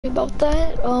About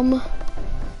that. No,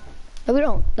 we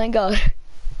don't. Thank God.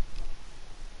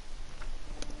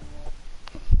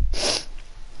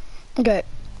 Okay.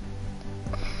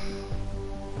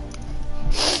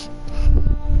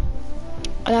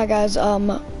 Alright, guys.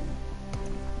 Okay,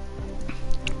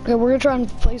 we're gonna try and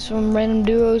play some random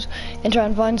duos and try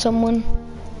and find someone.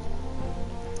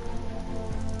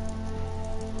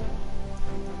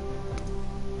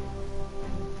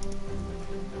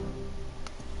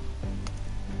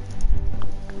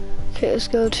 Okay, let's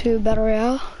go to Battle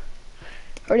Royale.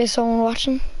 Already someone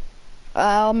watching?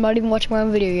 I'm not even watching my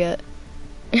own video yet.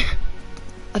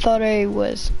 I thought I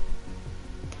was.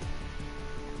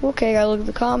 Okay, gotta look at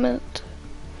the comment.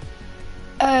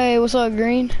 Hey, what's up,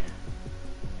 Green?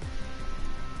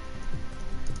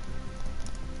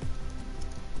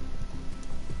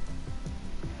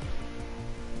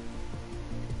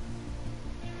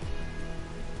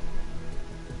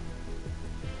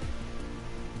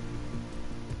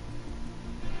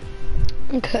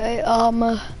 Okay,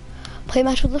 play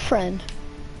match with a friend.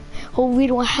 Well, we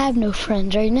don't have no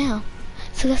friends right now,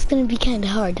 so that's gonna be kind of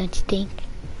hard, don't you think?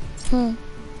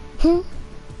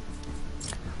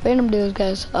 Random duos,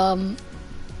 guys.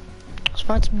 Let's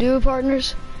find some duo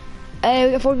partners. Hey,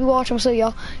 we got 4 people watching. What's up,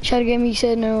 y'all? Shadow Game, he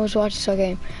said no one was watching, so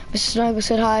game. Mr. Sniper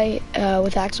said hi,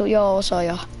 with Axel. Y'all saw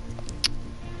y'all.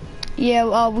 Yeah,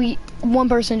 one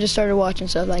person just started watching,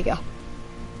 so thank y'all.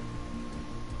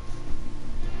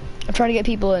 I'm trying to get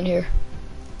people in here.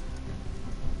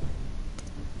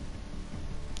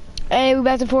 Hey, we're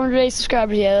back to 408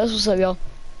 subscribers. Yeah, that's what's up, y'all.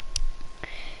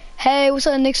 Hey, what's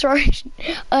up, Nick? Sorry,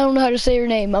 I don't know how to say your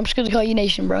name. I'm just gonna call you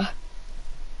Nation, bro.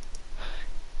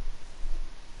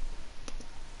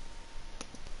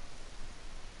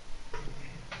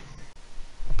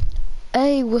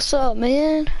 Hey, what's up,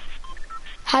 man?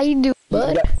 How you doing,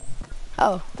 bud?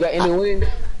 Oh. You got any wins?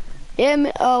 Yeah,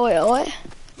 man. Oh, wait, what?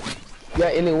 You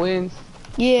got any wins?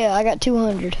 Yeah, I got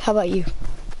 200. How about you?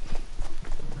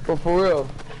 For real?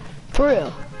 For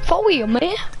real. For real,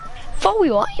 man. For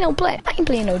real. I ain't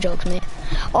playing no jokes, man.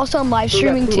 Also, I'm live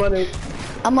streaming too.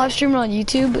 I'm live streaming on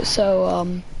YouTube, so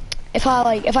if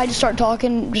I just start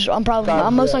talking, I'm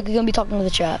most likely gonna be talking to the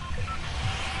chat.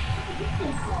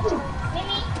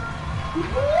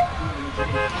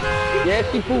 Yeah,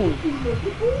 seafood.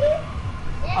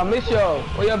 I miss y'all.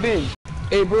 Where y'all been?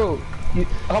 Hey, bro.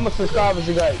 How much subscribers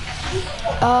you got?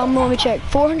 Let me check.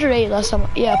 408 last time.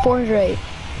 Yeah, 408.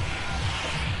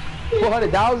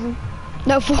 400,000?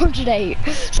 No, 408.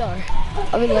 Sorry.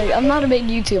 I mean, like, I'm not a big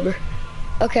YouTuber.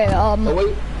 Okay, Oh,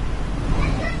 wait.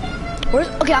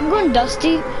 Okay, I'm going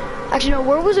Dusty. Actually, no,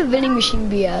 where would a vending machine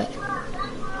be at?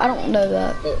 I don't know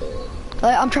that.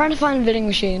 Like, I'm trying to find a vending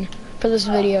machine for this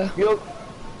video. Yo.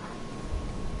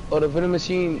 Oh, the vending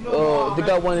machine, they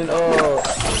got one in,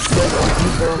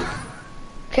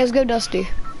 Okay, let's go Dusty.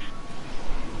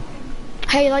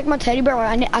 Hey, like my teddy bear?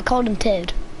 I called him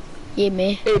Ted. Yeah,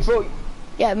 man. Hey, bro.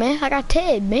 Yeah, man, I got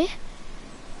Ted, man.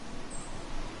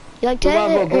 You like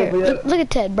Ted? Look at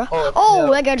Ted, bro. Oh,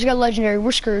 yeah. That guy just got legendary.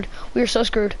 We're screwed. We are so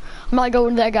screwed. I'm not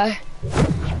going to that guy.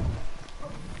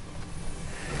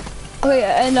 Okay,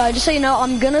 and just so you know,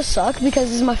 I'm gonna suck because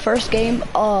this is my first game.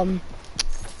 I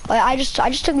just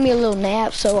took me a little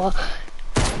nap, so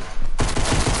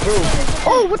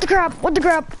Oh, what the crap? What the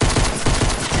crap?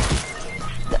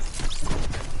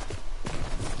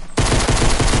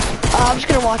 I'm just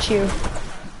gonna watch you.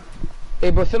 Hey,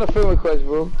 bro, send a friend request,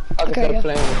 bro. I can start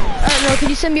playing. No, can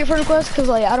you send me a friend request? Cause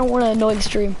like I don't want to annoy the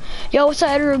stream. Yo, what's up,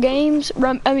 Edero Games?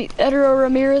 Edero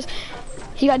Ramirez.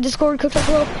 He got Discord cooked up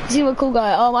a little. He seems like a cool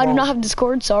guy. I do not have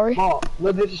Discord. Sorry. Oh,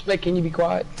 no disrespect. Can you be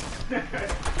quiet?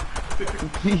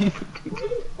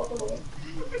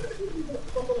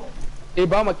 Hey,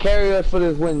 bro, I'ma carry us for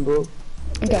this win, bro.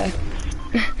 Okay.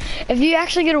 If you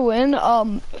actually get a win,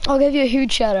 I'll give you a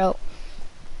huge shout out.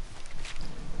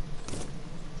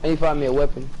 And you find me a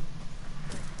weapon.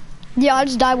 Yeah, I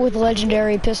just died with a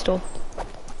legendary pistol.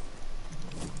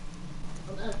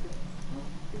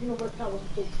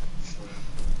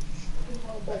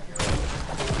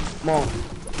 Come on.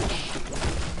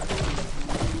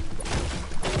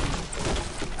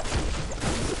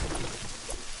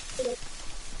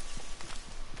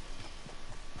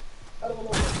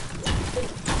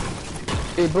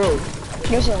 Hey, bro.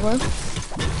 What's up, man?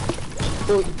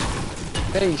 Bro,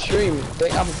 hey, stream. I'm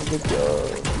gonna forget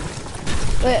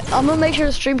Wait, I'm gonna make sure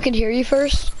the stream can hear you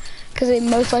first, cause they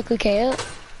most likely can't,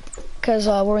 cause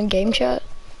we're in game chat.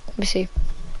 Let me see.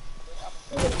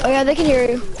 Oh yeah, they can hear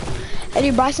you. Eddie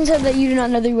Bryson said that you do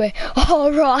not know the way. Oh,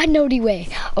 bro, I know the way.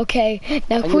 Okay,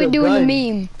 now quit doing the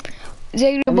meme.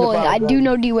 Executive Bowling, I do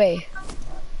know the way.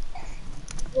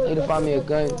 I need to find me a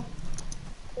gun.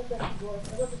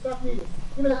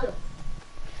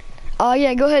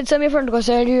 Yeah, go ahead, send me a friend request,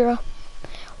 Hero.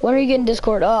 When are you getting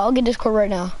Discord? I'll get Discord right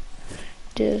now.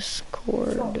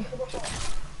 Discord.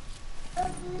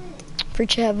 Free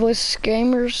chat voice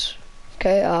gamers.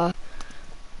 Okay,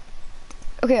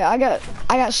 okay, I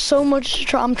got so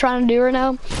much I'm trying to do right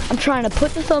now. I'm trying to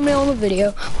put the thumbnail on the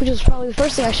video, which is probably the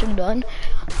first thing I should have done.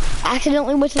 I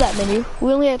accidentally went to that menu.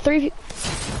 We only had 3 people.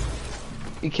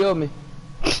 You killed me.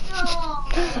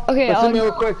 Okay, send me a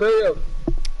request, hurry up.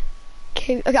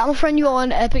 Okay, I'm gonna friend you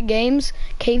on Epic Games,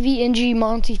 KVNG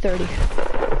Monty 30.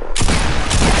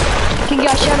 Okay,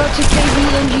 guys, shout out to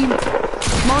KVNG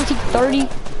Monty 30.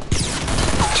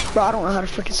 Bro, I don't know how to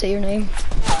freaking say your name.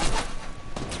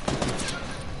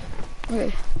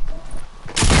 Okay.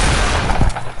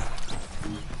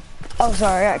 Oh,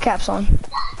 sorry, I got caps on.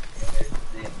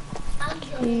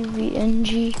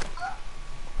 KVNG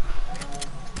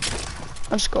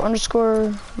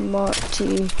underscore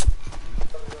Monty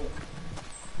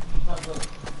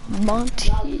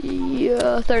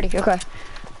 30. Okay.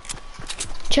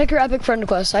 Check your Epic friend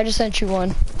request. I just sent you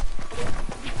one. I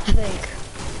think.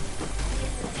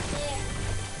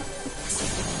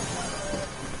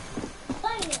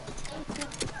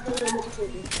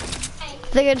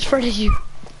 I just friended you.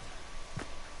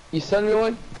 You send me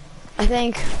one? I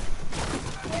think.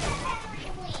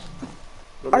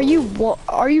 Are you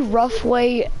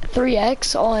Roughway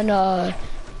 3X on Well,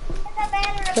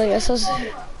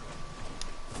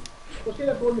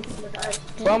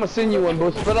 I'm gonna send you one,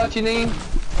 bro. Spell out your name.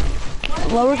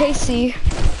 Lowercase c.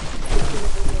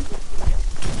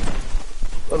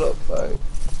 Hold up, sorry.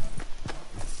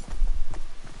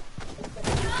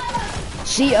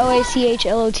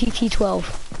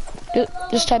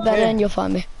 COACHLOTT12. Just type that in, you'll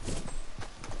find me.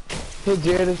 Hey,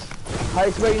 Jared. How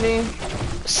you spell your name?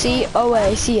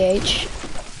 COACH.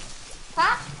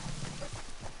 Huh?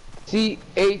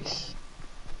 CH.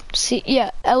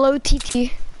 Yeah,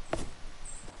 LOTT.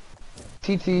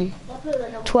 TT.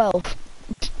 12.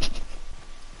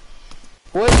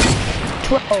 What?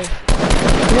 12.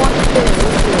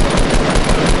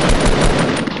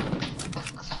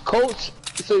 1, 2. Coach.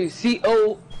 So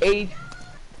COA.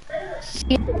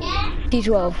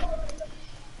 T12.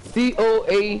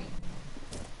 COA.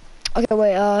 Okay,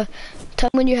 wait, tell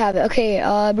me when you have it. Okay,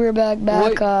 we're back.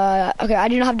 Okay, I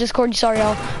do not have Discord, sorry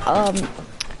y'all. I'll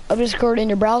Discord in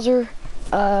your browser.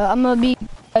 I'm gonna be,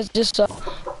 guys, just, okay,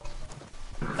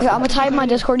 I'm gonna type my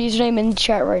Discord username in the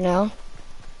chat right now.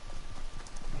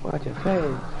 Watch your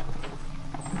face.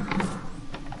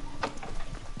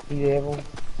 You devil.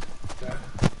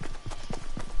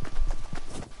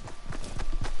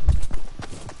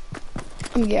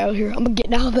 I'm gonna get out of here. I'm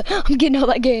getting out of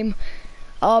that game.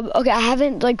 Okay, I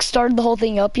haven't like started the whole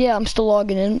thing up yet. I'm still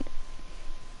logging in.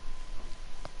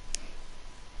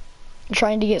 I'm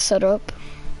trying to get set up.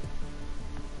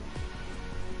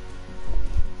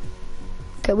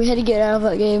 Okay, we had to get out of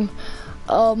that game.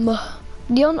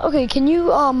 Dion, okay, can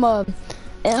you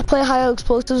play high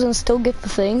explosives and still get the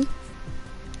thing?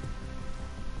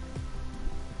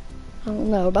 I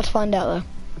don't know. We're about to find out though.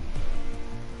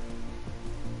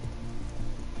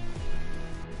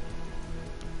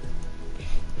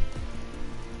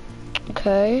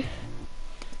 Okay.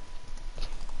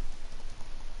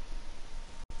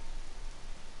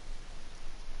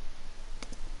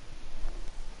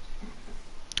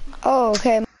 Oh,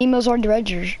 okay. My email's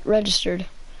already registered.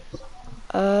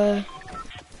 Who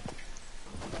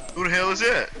the hell is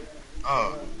that?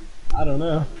 Oh. I don't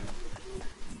know.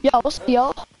 Yo, what's up,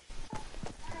 y'all?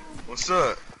 What's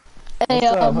up? Hey,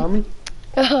 What's up, homie?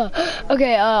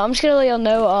 okay, I'm just gonna let y'all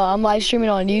know, I'm live streaming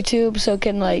on YouTube, so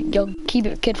can, like, y'all keep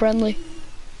it kid friendly.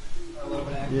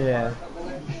 Yeah.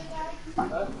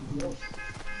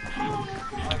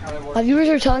 My viewers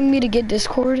are telling me to get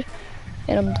Discord,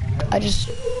 and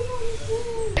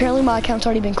apparently my account's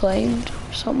already been claimed,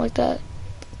 or something like that.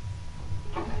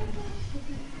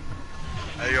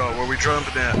 Hey, yo, where we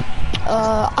jumping at?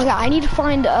 Okay, I need to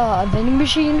find a vending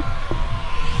machine,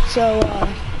 so,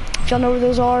 if y'all know where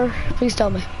those are, please tell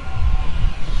me.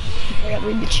 I gotta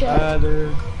read the chat. I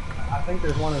think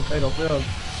there's one in Fatal Field.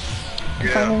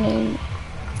 Find her name.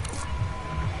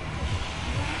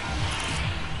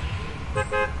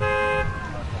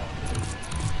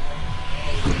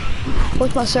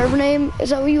 What's my server name?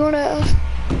 Is that what you want to ask?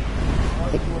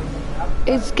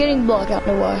 It's getting blocked, I don't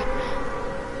know why.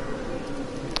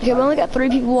 Okay, we only got 3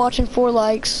 people watching, 4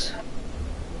 likes.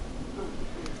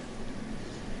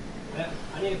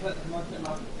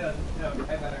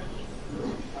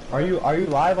 Are you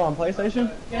live on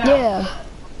PlayStation? Yeah.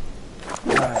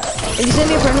 If you send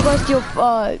me a friend request,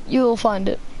 you'll find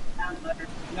it.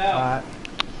 Alright.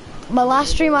 My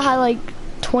last stream, I had like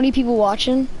 20 people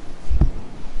watching.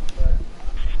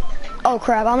 Oh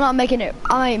crap! I'm not making it.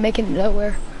 I ain't making it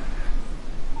nowhere.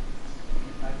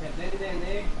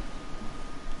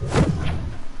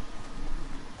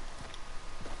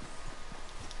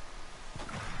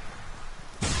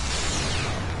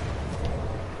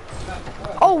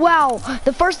 Oh wow,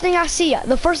 the first thing I see,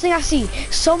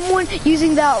 someone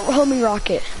using that homing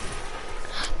rocket.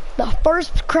 The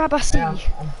first crap I see. Yeah,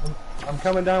 I'm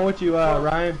coming down with you,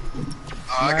 Ryan.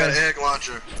 I got an egg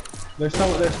launcher. There's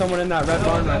someone in that red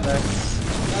barn right there.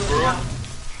 Bro.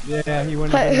 Yeah, he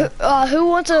went Hey, in there. who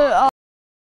wants a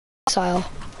missile?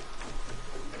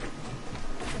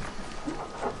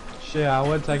 Shit, I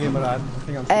would take it, but I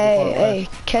think I'm super far Hey, away.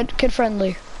 kid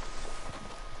friendly.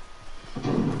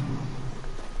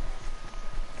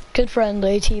 Kid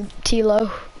friendly, T-Lo. I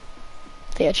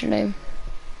think that's your name.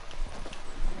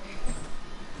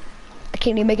 I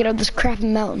can't even make it up this crappy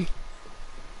mountain.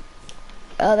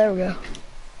 Oh, there we go.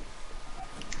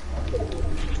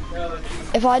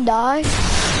 If I die,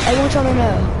 I want y'all to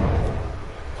know.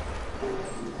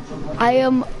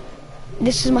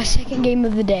 This is my second game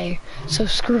of the day, so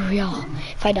screw y'all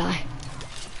if I die.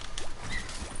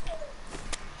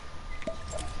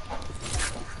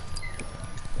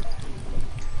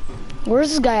 Where's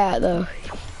this guy at though?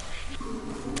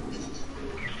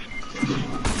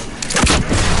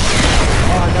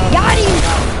 Got him!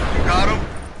 You got him?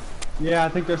 Yeah, I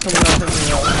think there's someone else in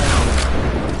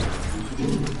there.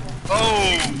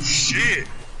 Oh, shit.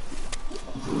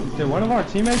 Did one of our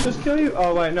teammates just kill you?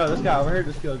 Oh wait, no, this guy over here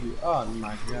just killed you. Oh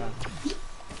my god.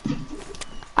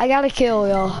 I gotta kill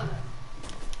y'all.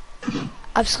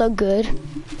 I'm so good.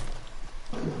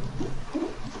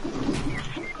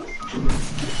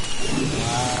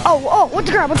 Oh, what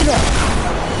the crap,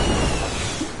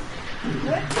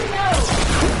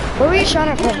 Where were you shot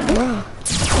at from, bro?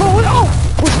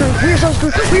 We're so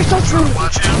screwed.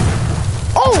 Watch him.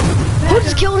 Oh, who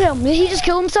just killed him? Did he just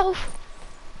kill himself?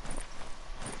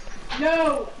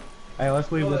 Hey,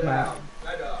 let's leave this map.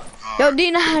 Yo,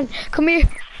 D9, come here.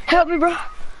 Help me, bro.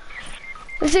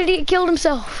 This idiot killed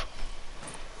himself.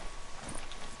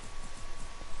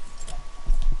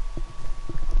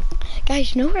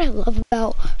 Guys, you know what I love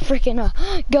about freaking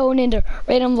going into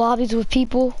random lobbies with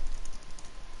people?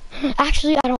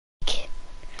 Actually, I don't like it.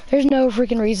 There's no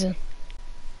freaking reason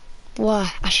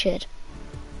why I should.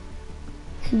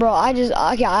 Bro,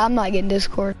 I'm not getting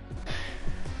Discord.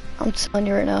 I'm telling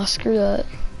you right now, screw that.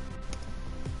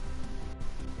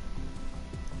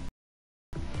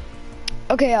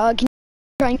 Okay, can you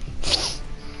try?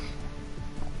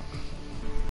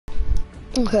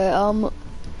 Okay,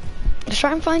 let's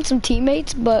try and find some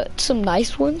teammates, but some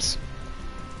nice ones.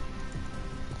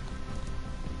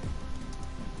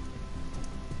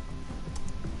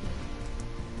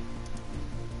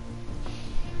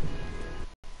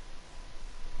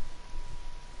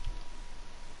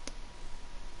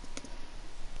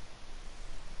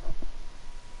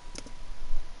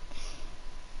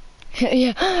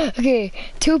 Yeah, okay,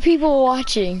 2 people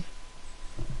watching.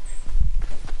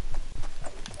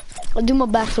 I'll do my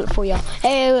backflip for y'all.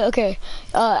 Hey, okay,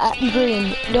 at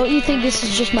Green, don't you think this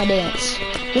is just my dance?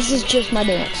 This is just my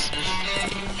dance.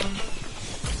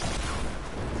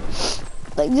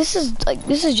 This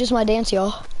is just my dance,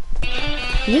 y'all.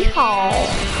 Yeehaw.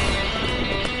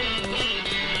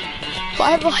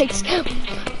 5 likes,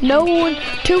 no one,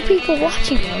 2 people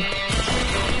watching though.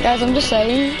 Guys, I'm just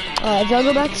saying, if y'all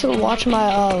go back to watch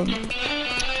my,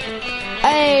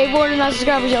 hey, more than 9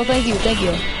 subscribers, yo, thank you.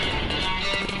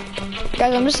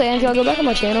 Guys, I'm just saying, if y'all go back on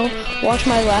my channel, watch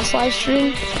my last live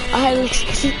stream, I had like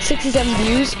 67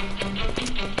 views.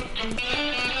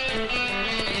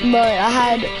 But I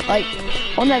had, like,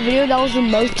 on that video, that was the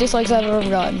most dislikes I've ever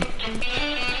gotten.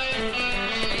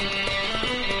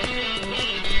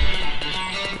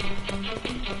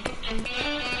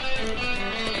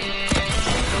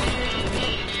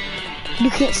 You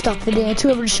can't stop the dance.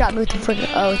 Whoever just shot me with the freaking,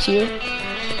 oh, it's you?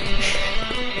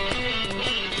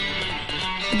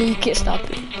 You can't stop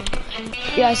it.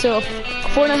 Yeah, so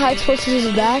Fortnite Heights posted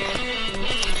is back.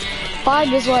 5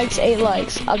 dislikes, 8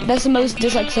 likes. That's the most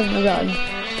dislikes I've ever gotten.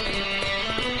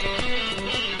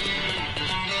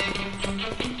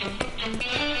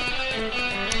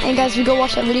 And guys, if you go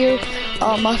watch that video,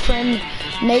 my friend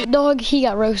Nate Dogg, he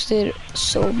got roasted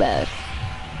so bad.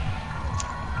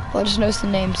 Well, I just noticed the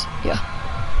names. Yeah.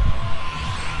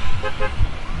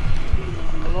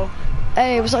 Hello?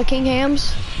 Hey, what's up, King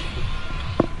Hams?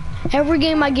 Every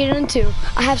game I get into,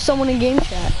 I have someone in game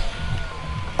chat.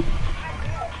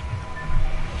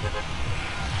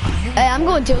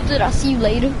 going tilted. I'll see you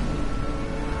later.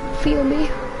 Feel me?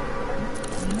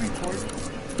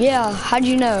 Yeah, how'd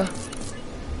you know?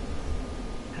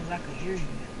 Cause I could hear you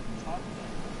talking.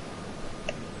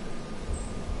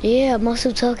 Yeah, I'm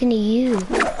also talking to you.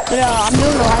 But I'm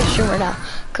doing a live stream right now.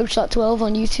 Coach.12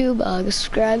 on YouTube. Go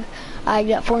subscribe. I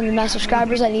got 400 mass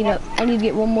subscribers. I need to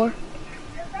get one more.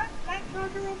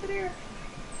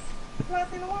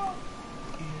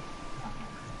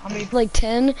 I mean, Like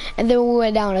 10, and then we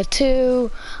went down to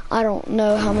 2. I don't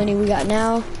know how many we got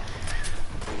now.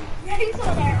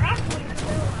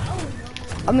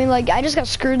 I mean, like, I just got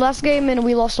screwed last game, and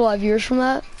we lost a lot of viewers from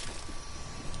that.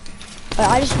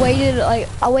 I just waited, like,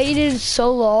 I waited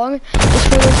so long just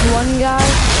for this one guy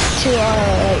to,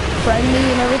 like, friend me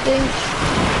and everything.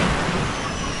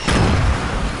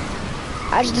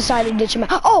 I just decided to ditch him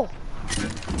out. Oh!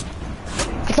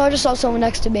 I thought I just saw someone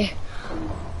next to me.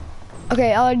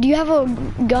 Okay, do you have a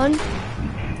gun?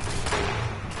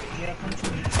 yeah, come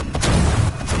to me.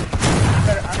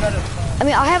 I I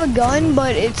mean, I have a gun,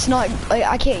 but it's not, like,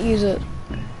 I can't use it.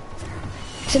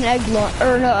 It's an egg launcher,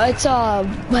 or no, it's,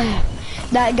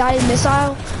 that guided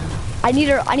missile. I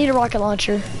need a rocket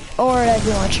launcher, or an egg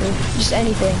launcher, just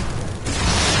anything.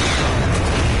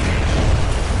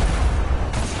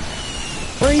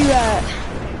 Where are you at?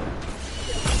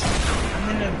 I'm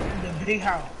in the big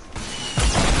house.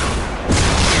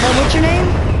 What's your name?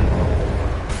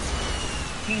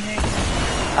 King Hank.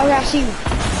 Okay, I see you.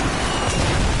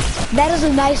 That is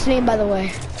a nice name, by the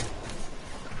way.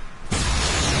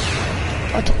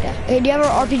 I'll take that. Hey, do you have an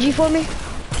RPG for me?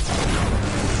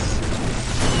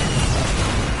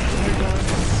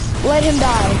 Let him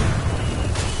die.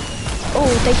 Oh,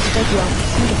 thank you. Let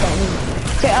me get that.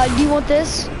 Okay, do you want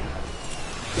this?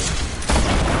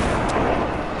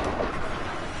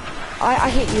 I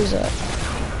can't use it.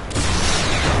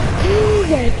 Ooh,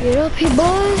 gotta get up here,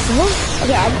 boys.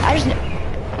 Okay,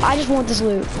 I just want this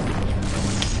loot.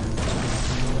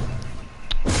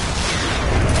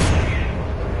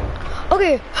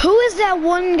 Okay, who is that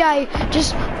one guy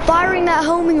just firing that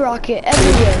homing rocket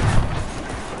everywhere?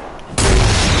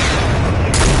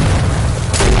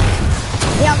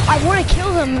 Yeah, I want to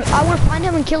kill him. I want to find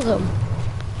him and kill him.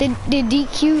 Did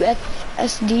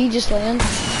DQFSD just land?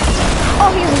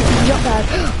 Oh, he doesn't jump pad.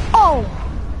 Oh!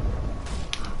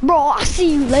 Bro, I'll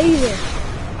see you later.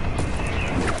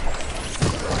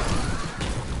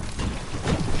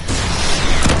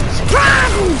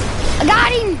 Surprise him! I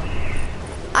got him!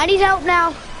 I need help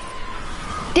now.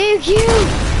 DQ!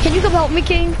 Can you come help me,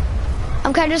 King?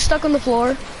 I'm kind of stuck on the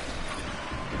floor.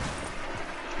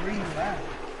 Where you at?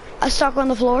 I'm stuck on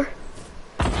the floor.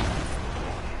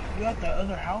 You at the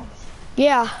other house?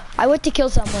 Yeah, I went to kill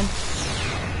someone.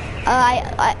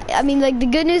 I mean, like, the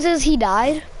good news is he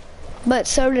died, but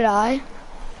so did I.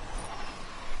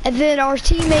 And then our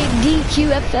teammate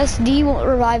DQFSD won't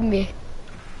revive me.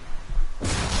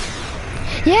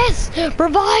 Yes,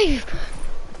 revive!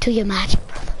 Till you magic,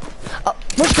 brother. Oh,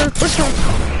 we're screwed.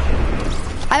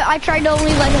 I tried to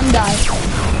only let him die.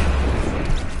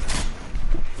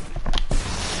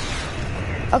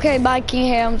 Okay, bye, King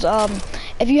Hams.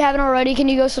 If you haven't already, can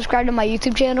you go subscribe to my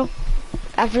YouTube channel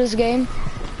after this game?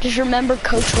 Just remember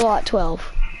Coach Lot 12.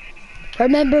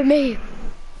 Remember me.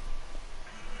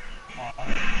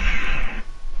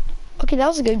 Okay, that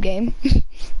was a good game.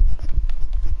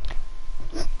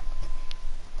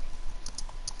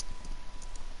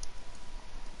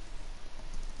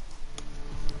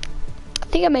 I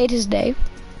think I made his day.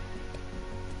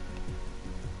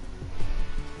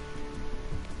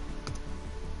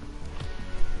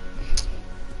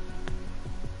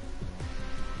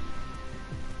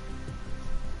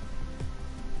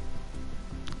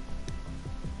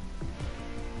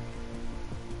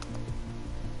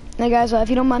 Now guys, if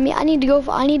you don't mind me, I need to go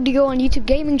on YouTube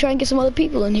Gaming, try and get some other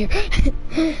people in here.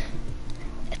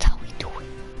 That's how we do it.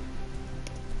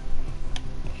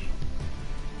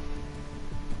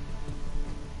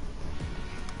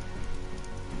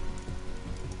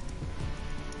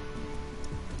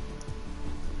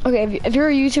 Okay, if you're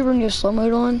a YouTuber and you have slow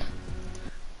mode on,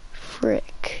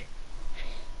 frick.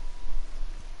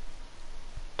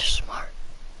 Just smart.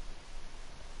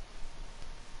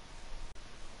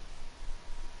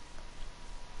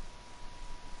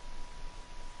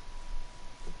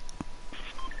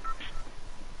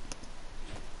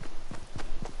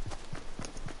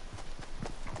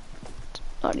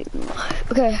 Not even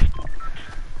live. Okay.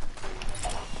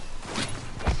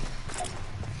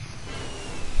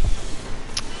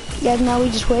 Guys, now we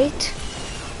just wait.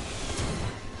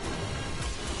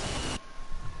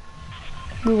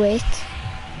 We wait.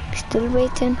 Still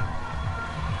waiting.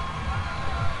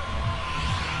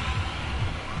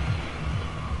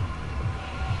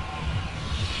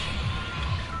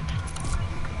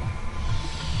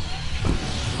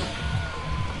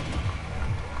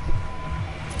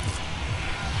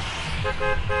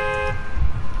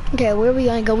 Okay, where are we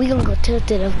gonna go? We gonna go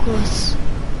tilted, of course.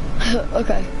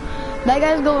 Okay. That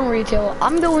guy's going retail.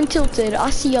 I'm going tilted.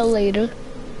 I'll see y'all later.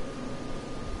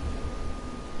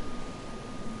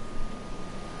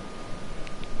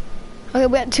 Okay,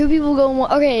 we got 2 people going.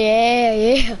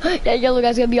 Okay, yeah. That yellow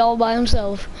guy's gonna be all by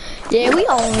himself. Yeah, we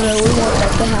all know we want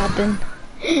that to happen.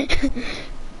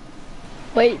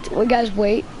 Wait, guys,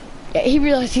 wait. Yeah, he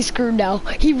realized he's screwed now.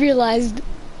 He realized.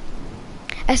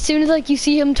 As soon as like you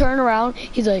see him turn around,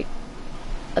 he's like,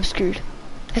 I'm screwed.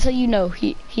 That's how you know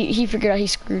he figured out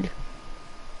he's screwed.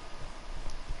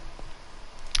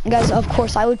 Guys, of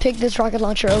course I would pick this rocket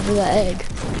launcher over the egg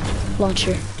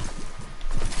launcher.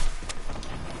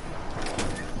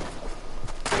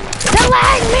 The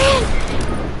lag, man!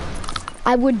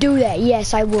 I would do that,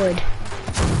 yes I would.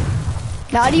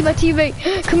 Now I need my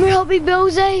teammate. Come here, help me,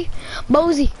 Bozy.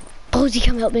 Bozy,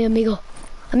 come help me, amigo.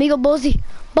 Amigo, Bozy,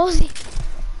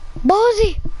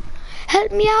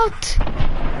 help me out.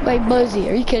 Wait, Buzzy,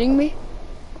 are you kidding me?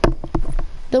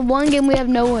 The one game we have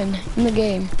no one in the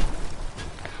game.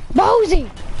 Bozy!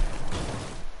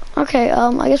 Okay,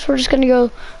 I guess we're just gonna go.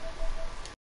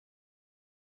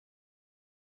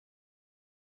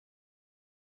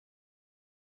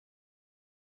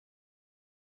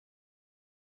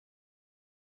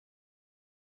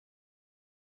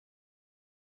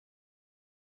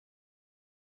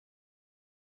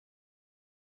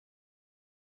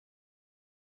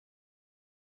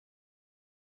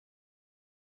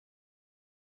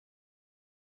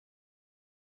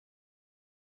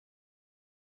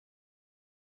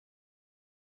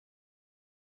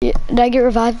 Yeah, did I get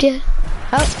revived yet?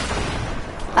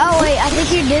 Oh wait, I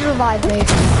think you did revive me.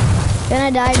 Then I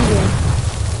died again.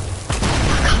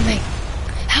 Come me.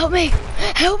 Help me!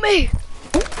 Help me!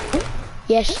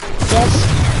 Yes.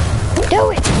 Do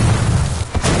it!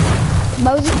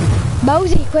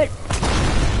 Bozy, quit.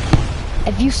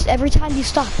 Every time you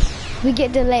stop, we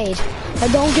get delayed. Now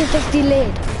don't get us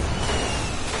delayed.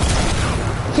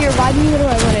 Here, revive me. What do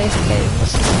I want to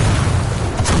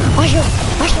Watch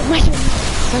it.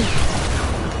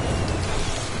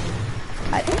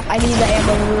 I need the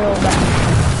ammo real bad.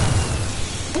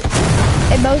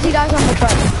 If Bozy dies, I'm gonna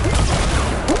try him.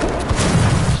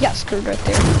 He got screwed right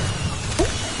there.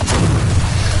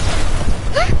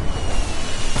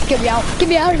 Get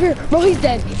me out of here. Bro, he's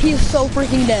dead. He is so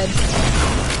freaking dead.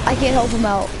 I can't help him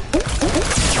out.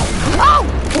 Oh!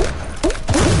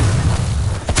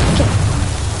 Okay.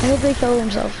 I hope they kill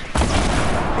themselves.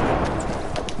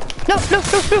 No,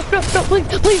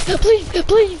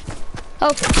 please.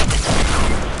 Oh.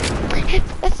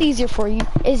 That's easier for you,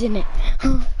 isn't it?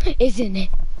 Isn't it?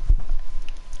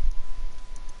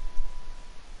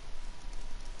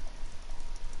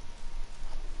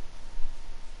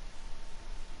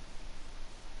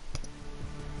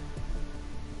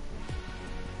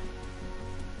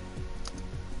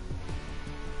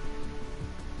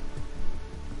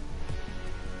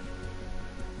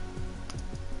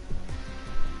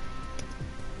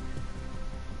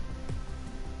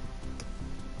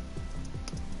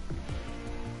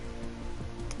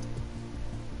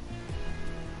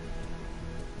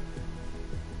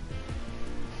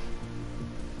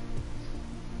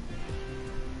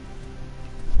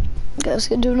 Let's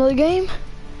get into another game.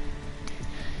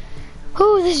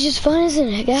 Ooh, this is just fun, isn't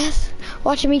it, guys?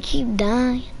 Watching me keep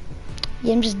dying.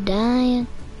 Yeah, I'm just dying.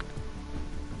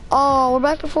 Oh, we're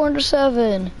back to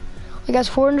 407. We got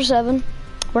 407.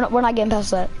 We're not getting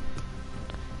past that.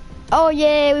 Oh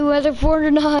yeah, we went to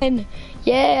 409.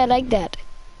 Yeah, I like that.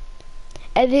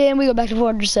 And then we go back to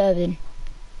 407.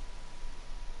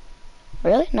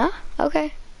 Really? Nah?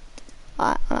 Okay.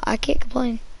 I can't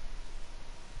complain.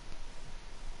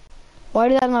 Why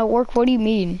did that not work? What do you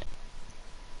mean?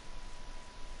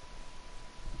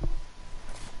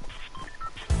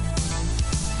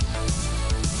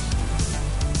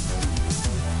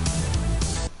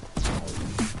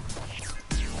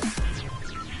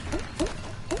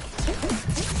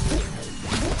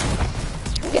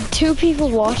 Got 2 people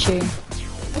watching.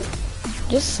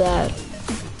 Just sad.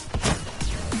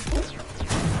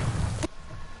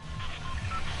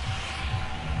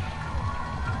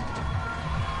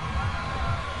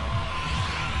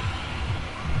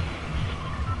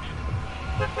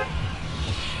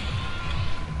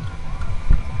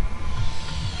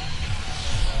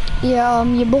 Yeah,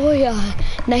 your boy,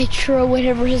 Nitro,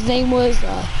 whatever his name was,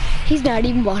 he's not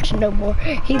even watching no more.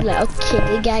 He's like,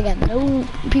 okay, the guy got no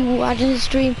people watching his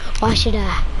stream, why should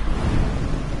I?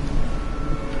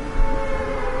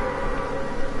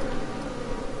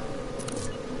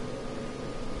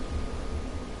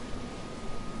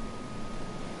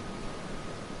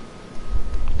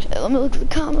 Okay, let me look at the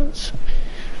comments.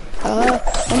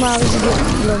 I'm obviously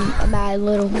getting a mad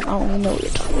little. I don't even know what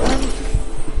you're talking about.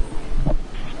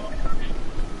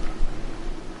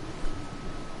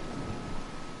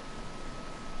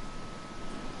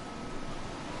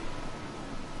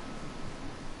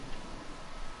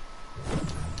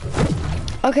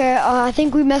 Okay, I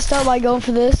think we messed up by going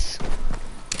for this.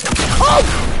 Oh!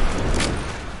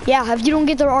 Yeah, if you don't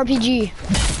get the RPG.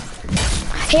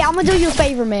 Hey, I'm gonna do you a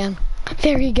favor, man.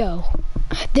 There you go.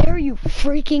 There you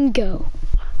freaking go.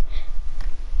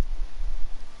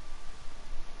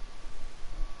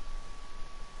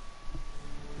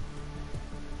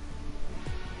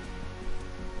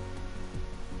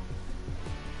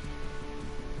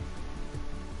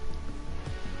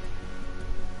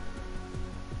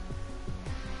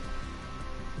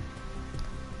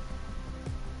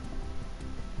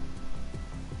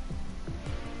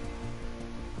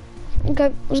 Okay,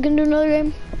 I was gonna do another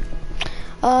game.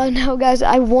 No guys,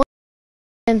 I want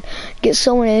to get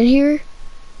someone in here.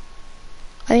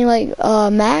 I mean like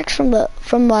Max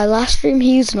from my last stream,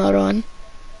 he's not on.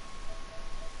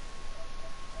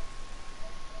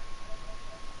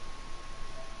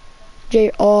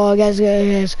 Oh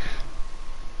guys.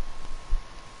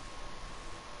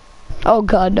 Oh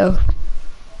god, no.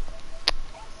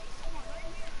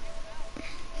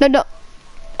 No.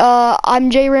 I'm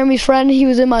Jay Ramey's friend. He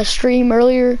was in my stream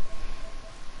earlier.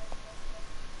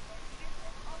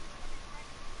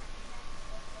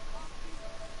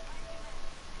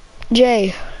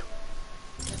 Jay.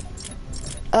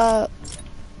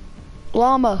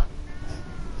 Llama.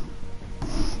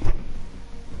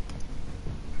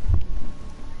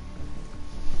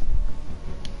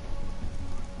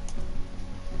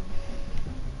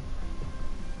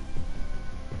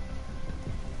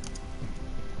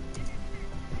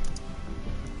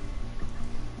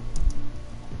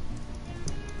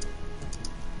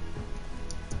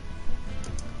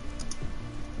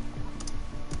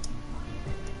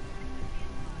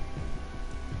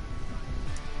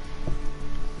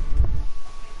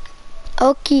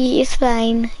 Okay, it's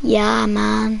fine. Yeah,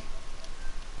 man.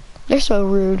 They're so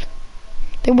rude.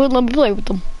 They wouldn't let me play with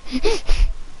them.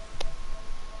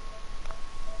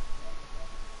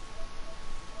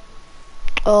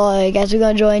 Oh, guys, we're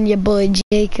gonna join your boy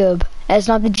Jacob. That's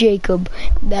not the Jacob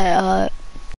that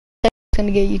that's gonna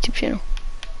get a YouTube channel.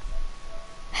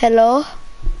 Hello.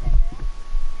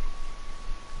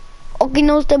 Okay,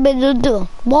 no, stop it, do.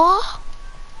 What?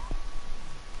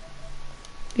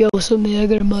 Yo, what's up, man? I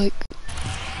got a mic.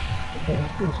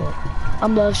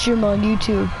 I'm live streaming on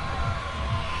YouTube.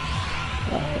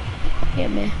 Yeah,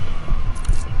 man.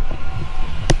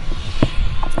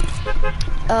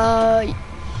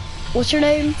 What's your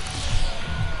name?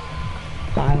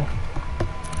 Kyle.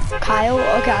 Kyle?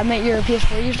 Okay, I meant your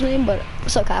PS4 username, but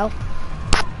what's up, Kyle?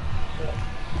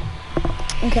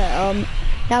 Okay,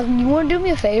 now you wanna do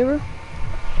me a favor?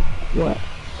 What?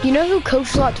 You know who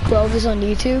Coach Lot 12 is on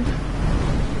YouTube?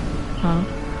 Huh?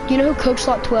 You know who Coach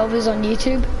Lot 12 is on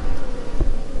YouTube?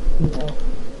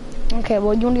 No. Okay,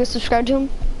 well, you want to go subscribe to him?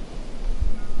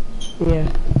 Yeah.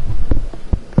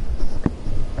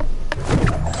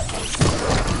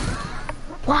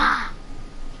 Wow.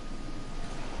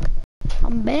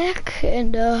 I'm back,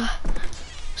 and,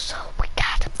 so we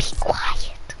gotta be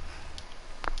quiet.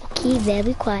 Okay,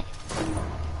 very quiet.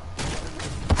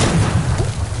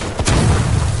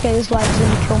 Okay, this lag's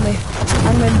gonna kill me.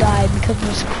 I'm gonna die because of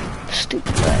this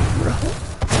stupid lag, bro.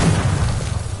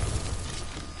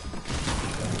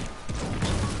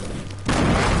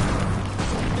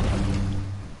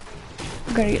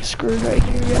 I'm gonna get screwed right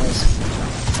here, guys.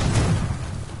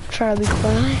 Try to be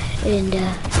quiet, and,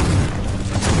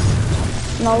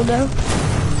 Naldo?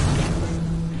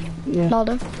 Yeah.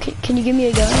 Naldo, can you give me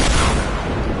a gun?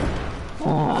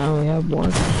 I only have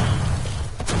one.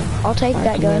 I'll take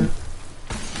that gun.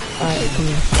 Alright, come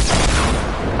here.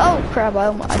 Oh crap,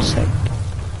 I just hit.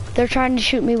 They're trying to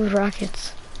shoot me with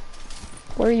rockets.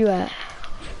 Where are you at?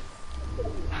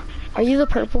 Are you the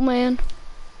purple man?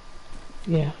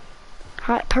 Yeah.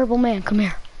 Alright, purple man, come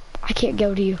here. I can't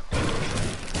go to you.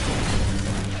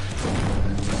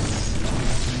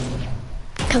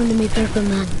 Come to me, purple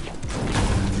man.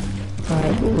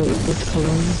 Alright, wait, what's color?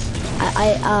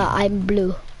 I'm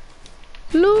blue.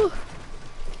 Blue?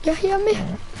 You hear me?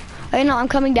 Oh no, I'm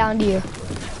coming down to you.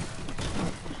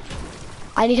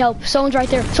 I need help. Someone's right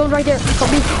there. Someone's right there.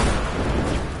 Help me.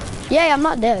 Yeah, I'm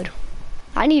not dead.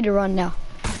 I need to run now.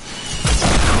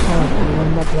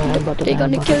 They're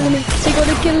gonna kill me. They're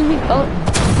gonna kill me. Oh,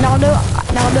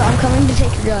 Naldo, I'm coming to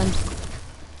take your gun.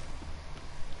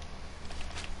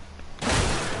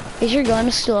 Is your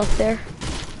gun still up there?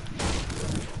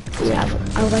 Yeah,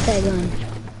 I got that gun.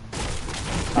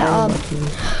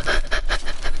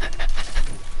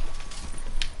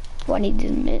 I need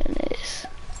this mayonnaise.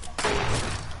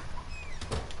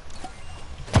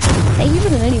 Thank you for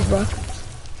the minis, bro.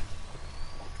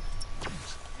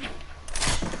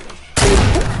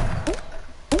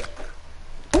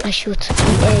 I shoot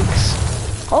some eggs.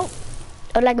 Oh,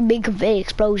 like a big confetti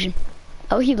explosion.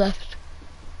 Oh, he left.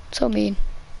 So mean.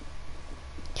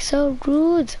 He's so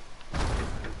rude.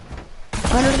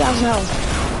 100,000 health.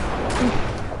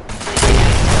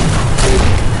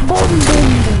 Boom, boom,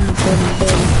 boom, boom,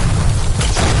 boom.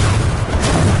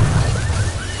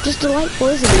 Just delightful,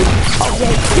 isn't it? Oh,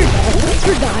 yeah,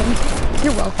 you're dying.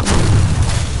 You're welcome.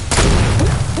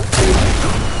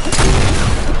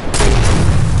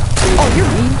 Oh,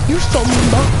 you're mean. You're so mean,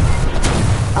 bro.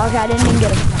 Okay, I didn't even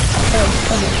get him. Oh,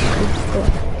 okay, go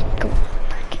on.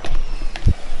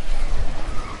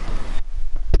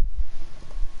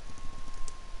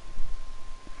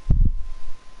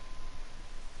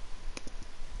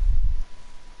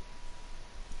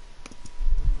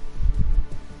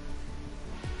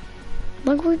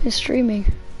 Look, we've been streaming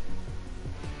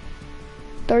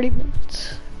 30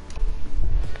 minutes.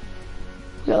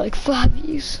 We got like 5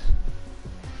 views.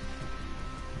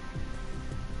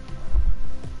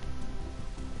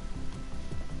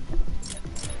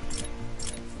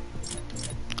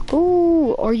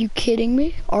 Ooh, are you kidding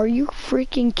me? Are you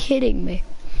freaking kidding me?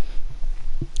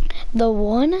 The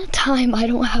one time I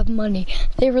don't have money,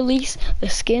 they release the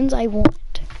skins I want.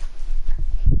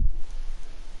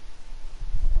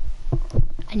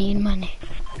 I need money.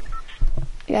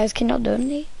 You guys cannot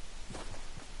donate.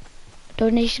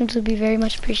 Donations would be very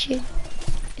much appreciated.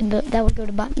 And that would go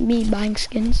to me buying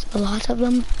skins. A lot of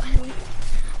them, by the way.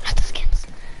 Lots of skins.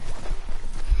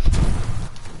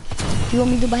 If you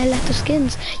want me to buy a lot of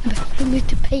skins, you need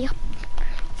to pay up.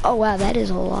 Oh wow, that is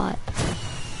a lot.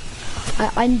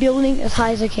 I'm building as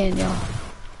high as I can, y'all.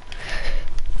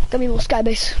 Got me a little sky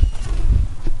base.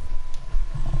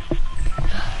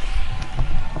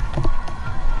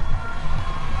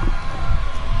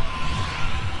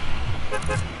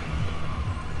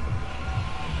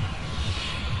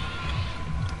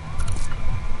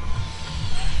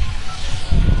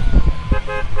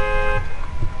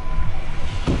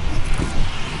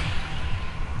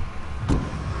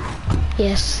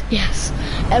 Yes, yes.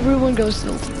 Everyone goes to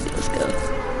the LTV. Let's go.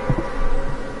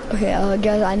 Okay,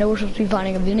 guys, I know we're supposed to be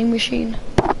finding a vending machine.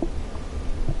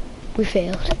 We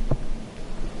failed.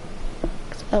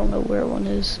 'Cause I don't know where one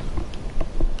is.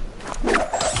 I'm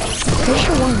pretty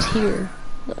sure one's here,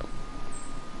 though.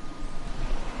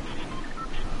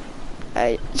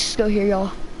 Alright, let's just go here,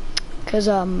 y'all. Because,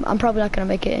 I'm probably not going to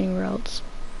make it anywhere else.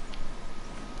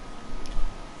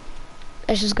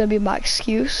 That's just going to be my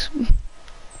excuse.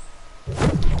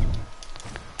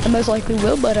 I most likely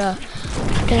will, but I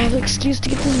gotta have an excuse to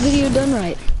get this video done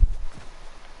right.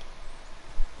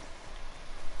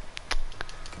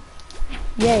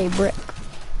 Yay, brick.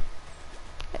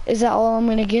 Is that all I'm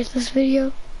gonna get this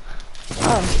video?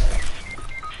 Oh.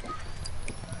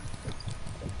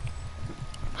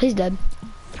 He's dead.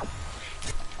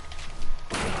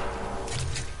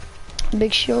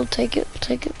 Big shield, take it,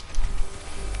 take it.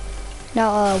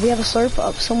 Now, we have a slurp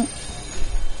up some.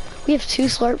 We have 2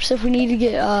 slurps if we need to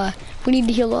get, if we need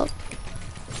to heal up.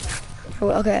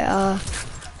 Okay,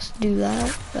 let's do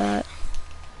that,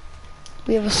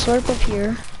 We have a slurp up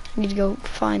here. Need to go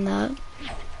find that.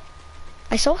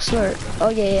 I saw a slurp. Oh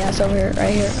yeah, it's over here,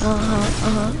 right here.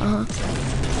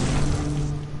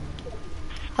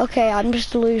 Okay, I'm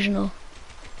just delusional.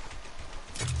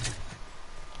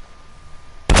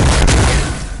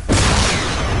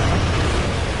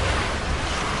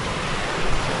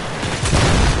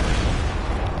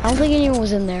 I don't think anyone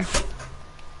was in there.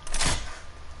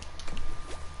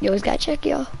 You always gotta check,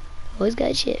 y'all. Always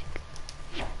gotta check.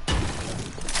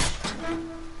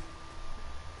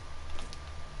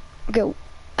 Okay,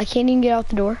 I can't even get out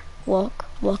the door. Walk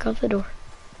out the door.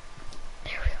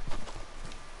 There we go.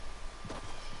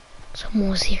 Someone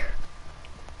was here.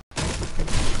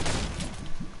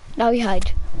 Now we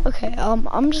hide. Okay,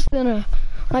 I'm just gonna,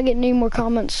 I'm not getting any more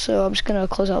comments, so I'm just gonna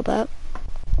close out that.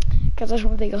 Guys, I just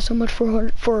want to thank y'all so much for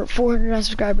 409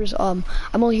 subscribers. I'm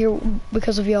only here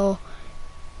because of y'all.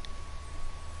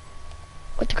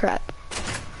 What the crap?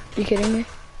 Are you kidding me?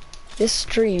 This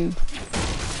stream.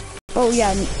 Oh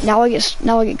yeah, now I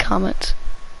get comments.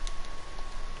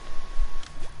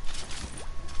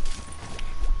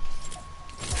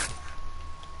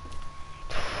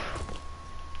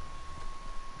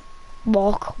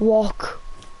 Walk.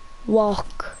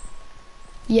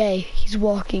 Yay, he's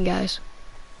walking, guys.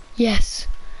 Yes,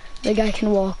 the guy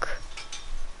can walk.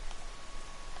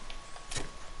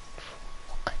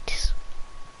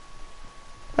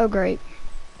 Oh, great.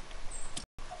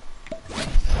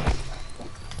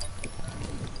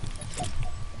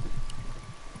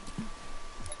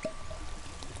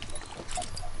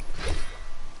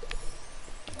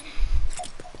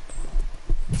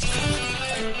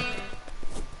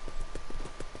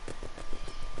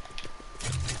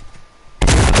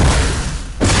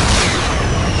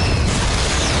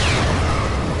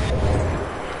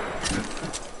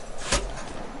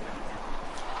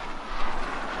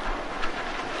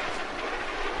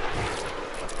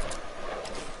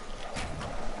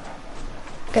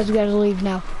 Guys, we gotta leave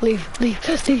now. Leave.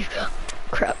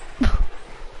 Crap.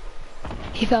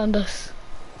 He found us.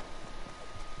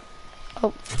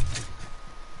 Oh.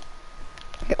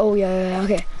 Oh, yeah,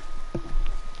 okay.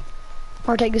 We're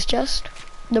gonna take this chest.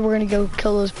 Then we're gonna go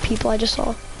kill those people I just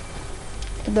saw.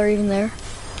 If they're even there.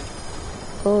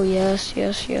 Oh, yes.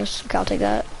 Okay, I'll take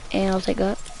that. And I'll take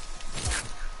that.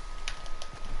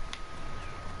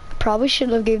 Probably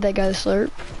shouldn't have gave that guy the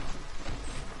slurp.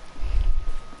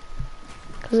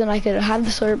 Cause then I could have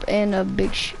the slurp and a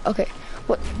big okay.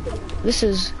 What? This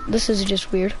is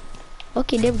just weird.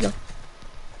 Okay, there we go.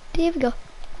 There we go.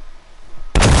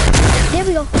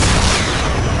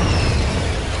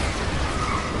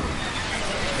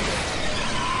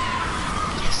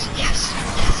 Yes.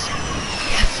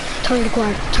 Target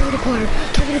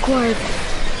acquired.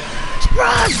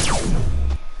 Surprise!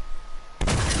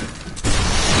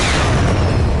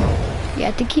 Yeah,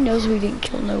 I think he knows we didn't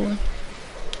kill no one.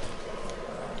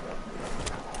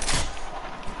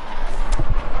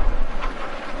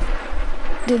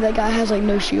 Dude, that guy has like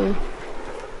no shield.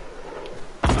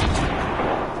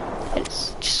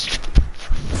 It's just...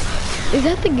 Is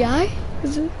that the guy?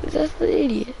 Is that the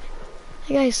idiot?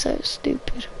 That guy's so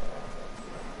stupid.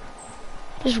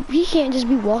 He can't just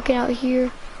be walking out here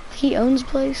like he owns the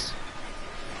place.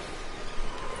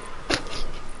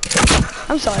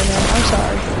 I'm sorry, man.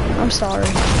 I'm sorry.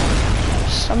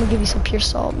 I'm gonna give you some pure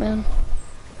salt, man.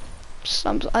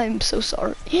 I'm so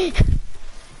sorry.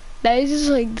 That is just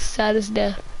like the saddest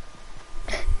death.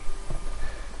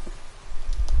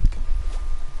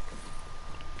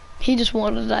 He just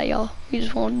wanted to die, y'all. He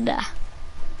just wanted to die.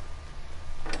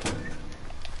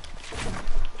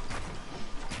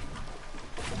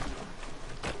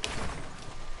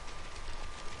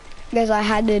 Guys, I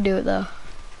had to do it though.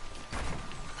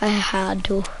 I had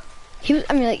to.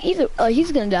 I mean, like,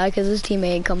 he's gonna die because his teammate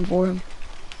ain't coming for him.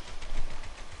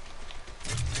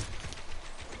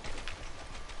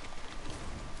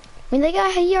 I mean, that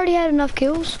guy, he already had enough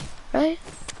kills, right?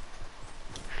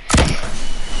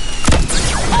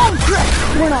 Oh crap!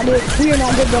 We're not good. We are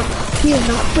not good, bro. We are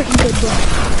not freaking good, bro.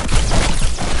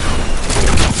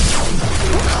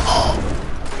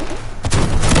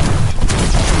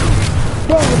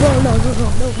 Bro, no.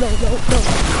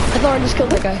 I thought I just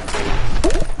killed that guy.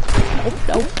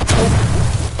 Nope.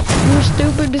 You were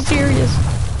stupid but serious.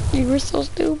 You were so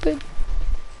stupid.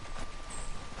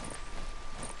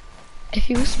 If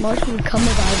he was smart, he would come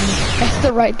revive me. That's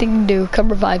the right thing to do. Come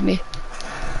revive me.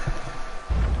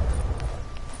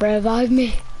 Revive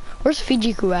me. Where's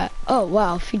Fijiku at? Oh,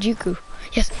 wow, Fijiku.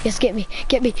 Yes, get me.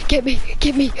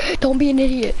 Don't be an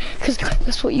idiot, because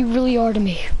that's what you really are to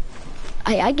me.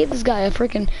 I give this guy a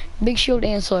freaking big shield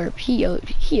and slurp. He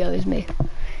owes me.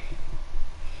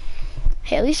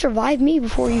 Hey, at least revive me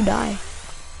before you die.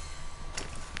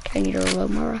 Okay, I need to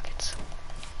reload my rockets.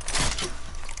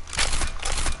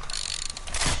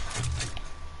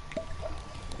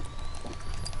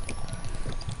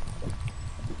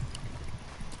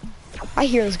 I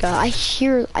hear this guy. I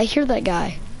hear that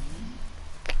guy.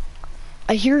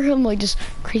 I hear him like just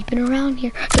creeping around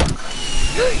here.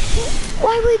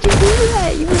 Why would you do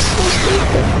that? You were so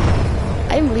stupid.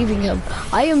 I am leaving him.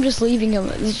 I am just leaving him.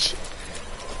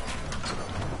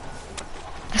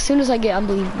 As soon as I'm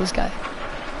leaving this guy.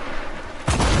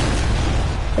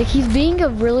 Like, he's being a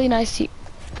really nice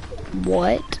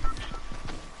What?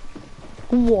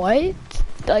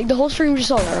 Like, the whole stream just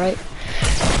saw that, right?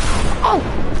 Oh!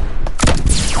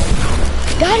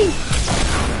 Got him!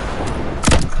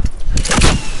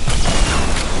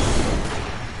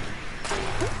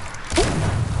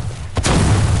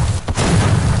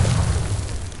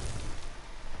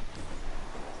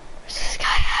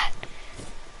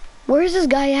 Where's this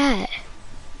guy at?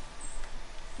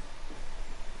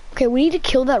 Okay, we need to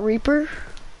kill that Reaper.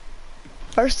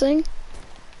 First thing.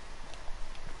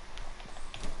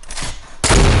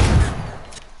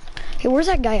 Okay, where's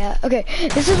that guy at? Okay,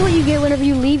 this is what you get whenever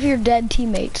you leave your dead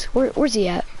teammates. Where's he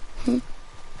at?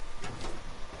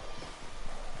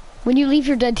 When you leave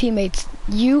your dead teammates,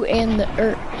 you and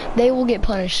they will get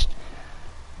punished.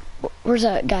 Where's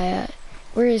that guy at?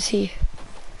 Where is he?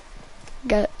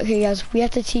 Okay, guys, we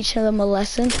have to teach them a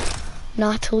lesson,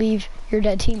 not to leave your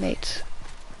dead teammates.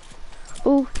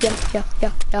 Ooh, yeah.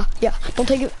 Don't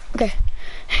take it. Okay.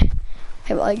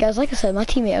 Hey, well, guys, like I said, my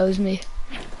teammate owes me,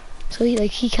 so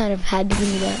he kind of had to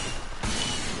give me that.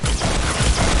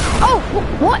 Oh,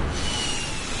 what?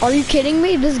 Are you kidding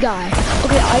me? This guy.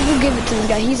 Okay, I will give it to this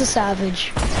guy. He's a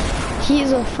savage. He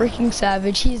is a freaking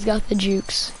savage. He's got the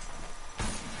jukes.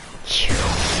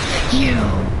 You.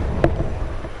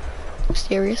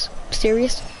 Mysterious.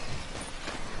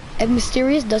 And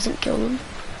Mysterious doesn't kill him.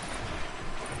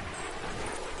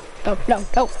 No.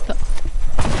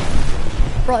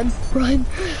 Run.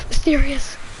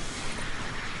 Mysterious.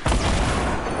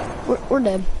 We're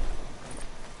dead.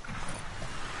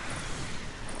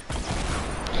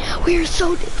 We are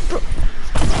so dead, bro.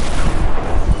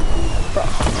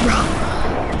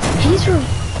 He's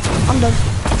on the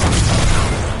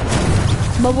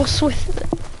bubble swift.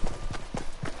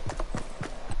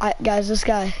 Guys, this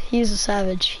guy, he is a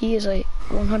savage. He is a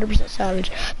 100%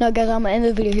 savage. Now, guys, I'm gonna end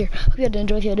the video here. Hope you guys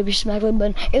enjoyed. If you had to be smack like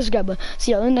button, subscribe button.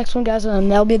 See y'all in the next one, guys,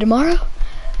 and that'll be tomorrow.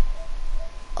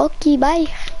 Okay, bye.